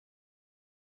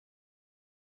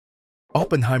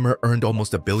Oppenheimer earned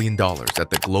almost $1 billion at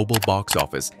the global box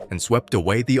office and swept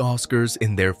away the Oscars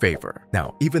in their favor.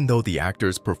 Now, even though the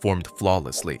actors performed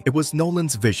flawlessly, it was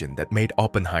Nolan's vision that made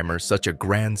Oppenheimer such a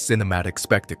grand cinematic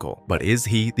spectacle. But is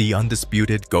he the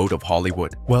undisputed GOAT of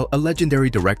Hollywood? Well, a legendary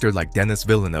director like Denis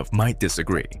Villeneuve might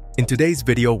disagree. In today's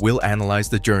video, we'll analyze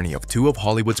the journey of two of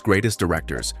Hollywood's greatest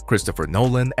directors, Christopher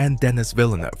Nolan and Denis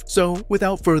Villeneuve. So,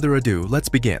 without further ado, let's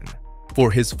begin.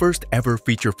 For his first ever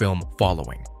feature film,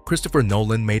 Following, Christopher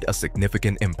Nolan made a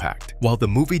significant impact. While the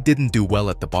movie didn't do well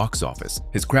at the box office,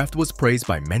 his craft was praised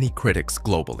by many critics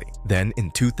globally. Then,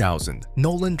 in 2000,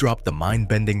 Nolan dropped the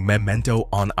mind-bending Memento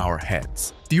on our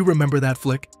heads. Do you remember that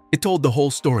flick? It told the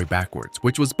whole story backwards,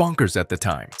 which was bonkers at the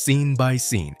time. Scene by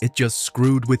scene, it just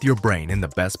screwed with your brain in the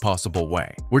best possible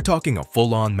way. We're talking a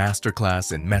full-on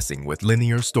masterclass in messing with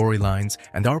linear storylines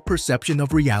and our perception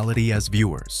of reality as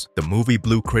viewers. The movie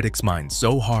blew critics' minds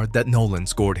so hard that Nolan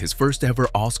scored his first ever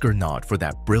Oscar nod for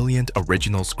that brilliant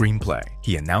original screenplay.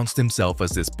 He announced himself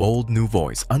as this bold new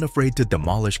voice, unafraid to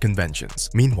demolish conventions.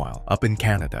 Meanwhile, up in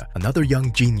Canada, another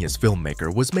young genius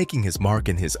filmmaker was making his mark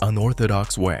in his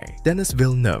unorthodox way. Denis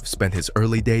Villeneuve spent his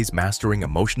early days mastering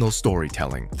emotional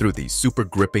storytelling through these super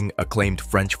gripping, acclaimed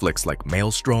French flicks like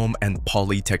Maelstrom and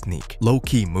Polytechnique.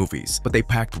 Low-key movies, but they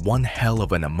packed one hell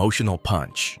of an emotional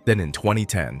punch. Then in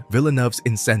 2010, Villeneuve's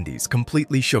Incendies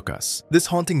completely shook us. This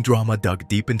haunting drama dug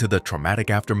deep into the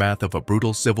traumatic aftermath of a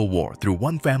brutal civil war through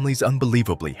one family's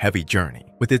unbelievably heavy journey.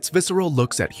 With its visceral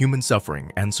looks at human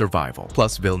suffering and survival,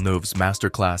 plus Villeneuve's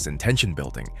masterclass in tension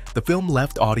building, the film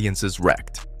left audiences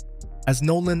wrecked. As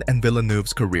Nolan and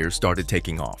Villeneuve's careers started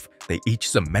taking off, they each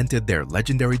cemented their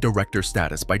legendary director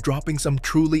status by dropping some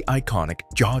truly iconic,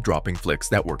 jaw-dropping flicks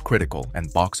that were critical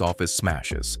and box office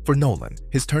smashes. For Nolan,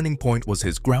 his turning point was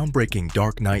his groundbreaking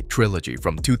Dark Knight trilogy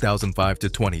from 2005 to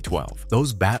 2012.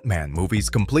 Those Batman movies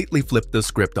completely flipped the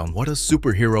script on what a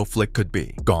superhero flick could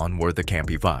be. Gone were the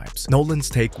campy vibes. Nolan's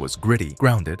take was gritty,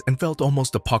 grounded, and felt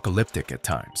almost apocalyptic at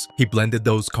times. He blended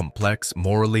those complex,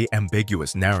 morally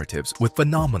ambiguous narratives with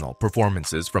phenomenal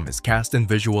performances from his cast and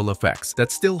visual effects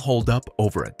that still hold up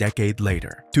over a decade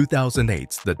later.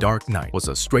 2008's The Dark Knight was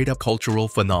a straight-up cultural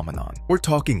phenomenon. We're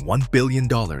talking $1 billion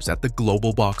at the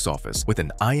global box office with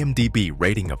an IMDb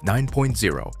rating of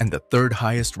 9.0 and the third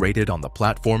highest rated on the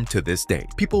platform to this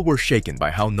date. People were shaken by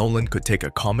how Nolan could take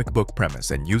a comic book premise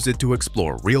and use it to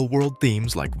explore real-world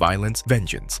themes like violence,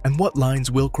 vengeance, and what lines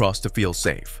we'll cross to feel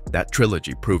safe. That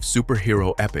trilogy proved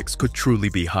superhero epics could truly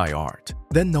be high art.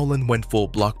 Then Nolan went full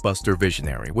blockbuster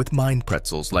visionary with mind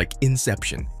pretzels like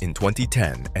Inception in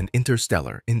 2010 and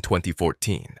Interstellar in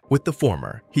 2014. With the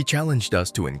former, he challenged us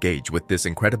to engage with this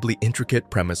incredibly intricate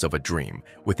premise of a dream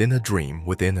within a dream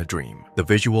within a dream. The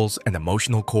visuals and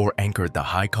emotional core anchored the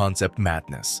high-concept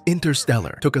madness.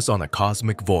 Interstellar took us on a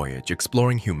cosmic voyage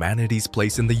exploring humanity's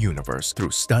place in the universe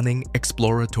through stunning,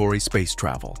 exploratory space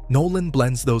travel. Nolan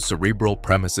blends those cerebral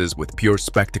premises with pure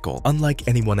spectacle unlike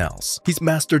anyone else. He's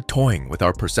mastered toying with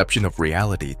our perception of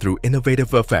reality through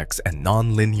innovative effects and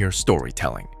non-linear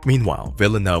storytelling. Meanwhile,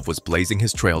 Villeneuve was blazing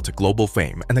his trail to global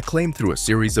fame and acclaim through a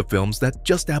series of films that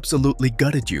just absolutely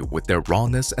gutted you with their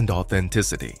rawness and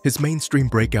authenticity. His mainstream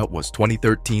breakout was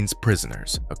 2013's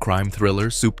Prisoners, a crime thriller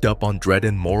souped up on dread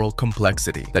and moral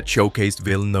complexity that showcased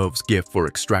Villeneuve's gift for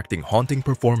extracting haunting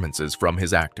performances from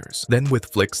his actors. Then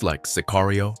with flicks like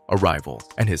Sicario, Arrival,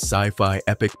 and his sci-fi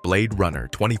epic Blade Runner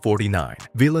 2049,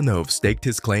 Villeneuve staked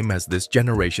his claim as this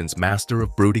generation's master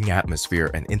of brooding atmosphere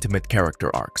and intimate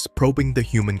character arcs, probing the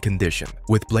human condition.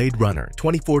 With Blade Runner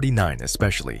 2049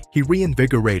 especially, he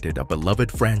reinvigorated a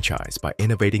beloved franchise by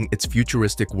innovating its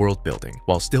futuristic world-building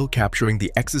while still capturing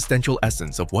the existential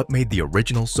essence of what made the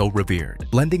original so revered.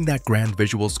 Blending that grand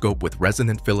visual scope with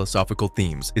resonant philosophical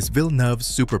themes is Villeneuve's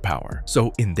superpower.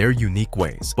 So in their unique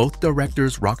ways, both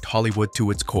directors rocked Hollywood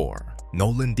to its core.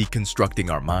 Nolan deconstructing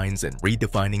our minds and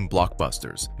redefining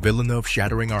blockbusters, Villeneuve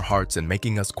shattering our hearts and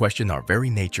making us question our very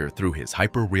nature through his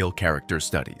hyper-real character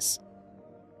studies.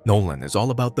 Nolan is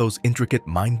all about those intricate,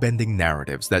 mind-bending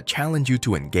narratives that challenge you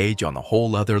to engage on a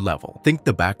whole other level. Think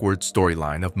the backwards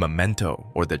storyline of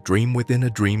Memento or the dream within a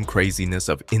dream craziness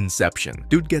of Inception.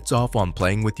 Dude gets off on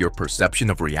playing with your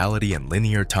perception of reality and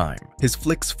linear time. His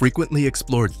flicks frequently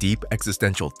explore deep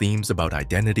existential themes about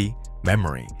identity,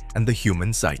 memory, and the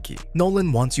human psyche.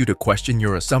 Nolan wants you to question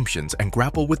your assumptions and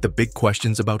grapple with the big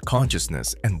questions about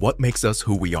consciousness and what makes us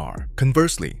who we are.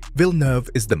 Conversely, Villeneuve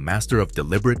is the master of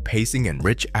deliberate pacing and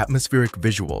rich atmospheric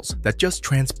visuals that just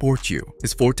transport you.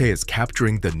 His forte is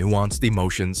capturing the nuanced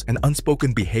emotions and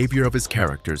unspoken behavior of his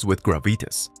characters with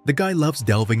gravitas. The guy loves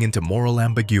delving into moral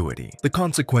ambiguity, the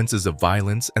consequences of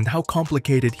violence, and how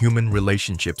complicated human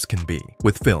relationships can be.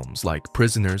 With films like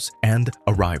Prisoners and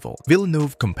Arrival,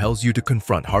 Villeneuve compels you to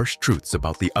confront harsh truths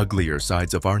about the uglier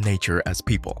sides of our nature as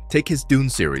people. Take his Dune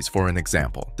series for an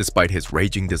example. Despite his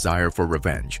raging desire for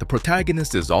revenge, the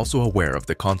protagonist is also aware of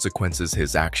the consequences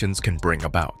his actions can bring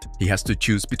about. He has to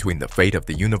choose between the fate of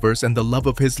the universe and the love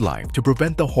of his life to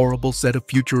prevent the horrible set of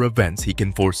future events he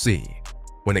can foresee.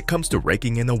 When it comes to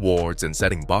raking in awards and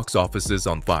setting box offices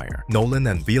on fire, Nolan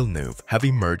and Villeneuve have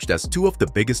emerged as two of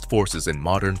the biggest forces in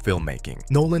modern filmmaking.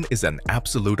 Nolan is an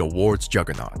absolute awards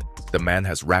juggernaut. The man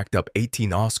has racked up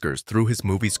 18 Oscars through his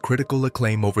movie's critical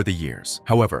acclaim over the years.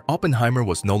 However, Oppenheimer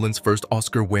was Nolan's first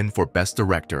Oscar win for Best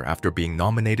Director after being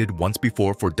nominated once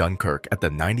before for Dunkirk at the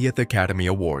 90th Academy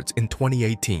Awards in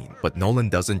 2018. But Nolan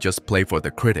doesn't just play for the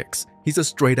critics. He's a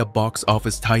straight-up box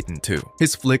office titan too.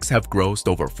 His flicks have grossed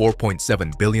over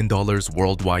 $4.7 billion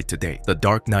worldwide to date. The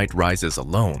Dark Knight Rises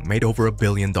alone made over $1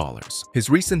 billion. His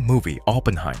recent movie,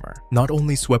 Oppenheimer, not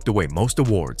only swept away most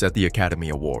awards at the Academy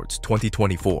Awards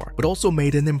 2024, but also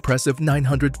made an impressive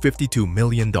 $952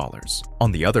 million.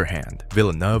 On the other hand,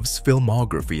 Villeneuve's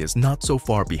filmography is not so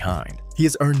far behind. He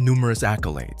has earned numerous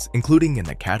accolades, including an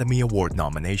Academy Award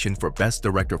nomination for Best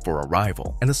Director for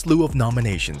Arrival and a slew of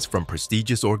nominations from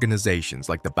prestigious organizations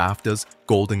like the BAFTAs,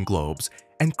 Golden Globes,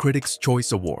 and Critics'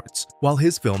 Choice Awards. While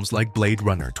his films like Blade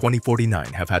Runner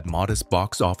 2049 have had modest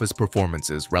box office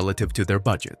performances relative to their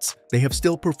budgets, they have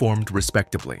still performed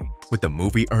respectably, with the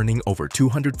movie earning over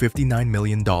 $259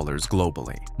 million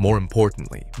globally. More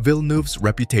importantly, Villeneuve's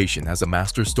reputation as a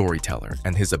master storyteller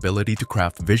and his ability to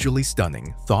craft visually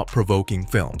stunning, thought-provoking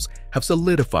films have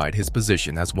solidified his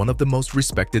position as one of the most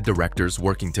respected directors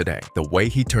working today. The way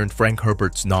he turned Frank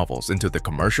Herbert's novels into the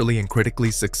commercially and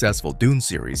critically successful Dune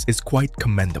series is quite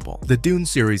commendable. The Dune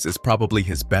series is probably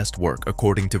his best work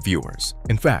according to viewers.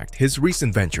 In fact, his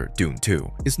recent venture, Dune 2,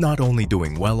 is not only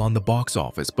doing well on the box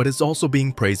office but is also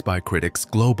being praised by critics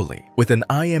globally. With an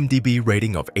IMDb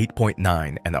rating of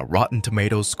 8.9 and a Rotten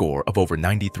Tomatoes score of over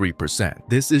 93%,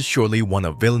 this is surely one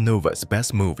of Villeneuve's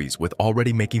best movies, with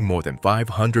already making more than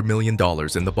 $500 million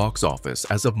in the box office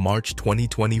as of March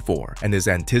 2024 and is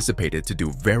anticipated to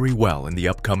do very well in the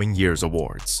upcoming year's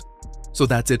awards. So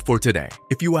that's it for today.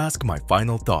 If you ask my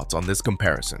final thoughts on this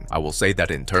comparison, I will say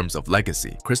that in terms of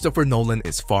legacy, Christopher Nolan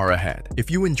is far ahead. If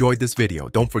you enjoyed this video,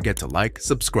 don't forget to like,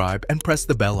 subscribe, and press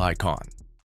the bell icon.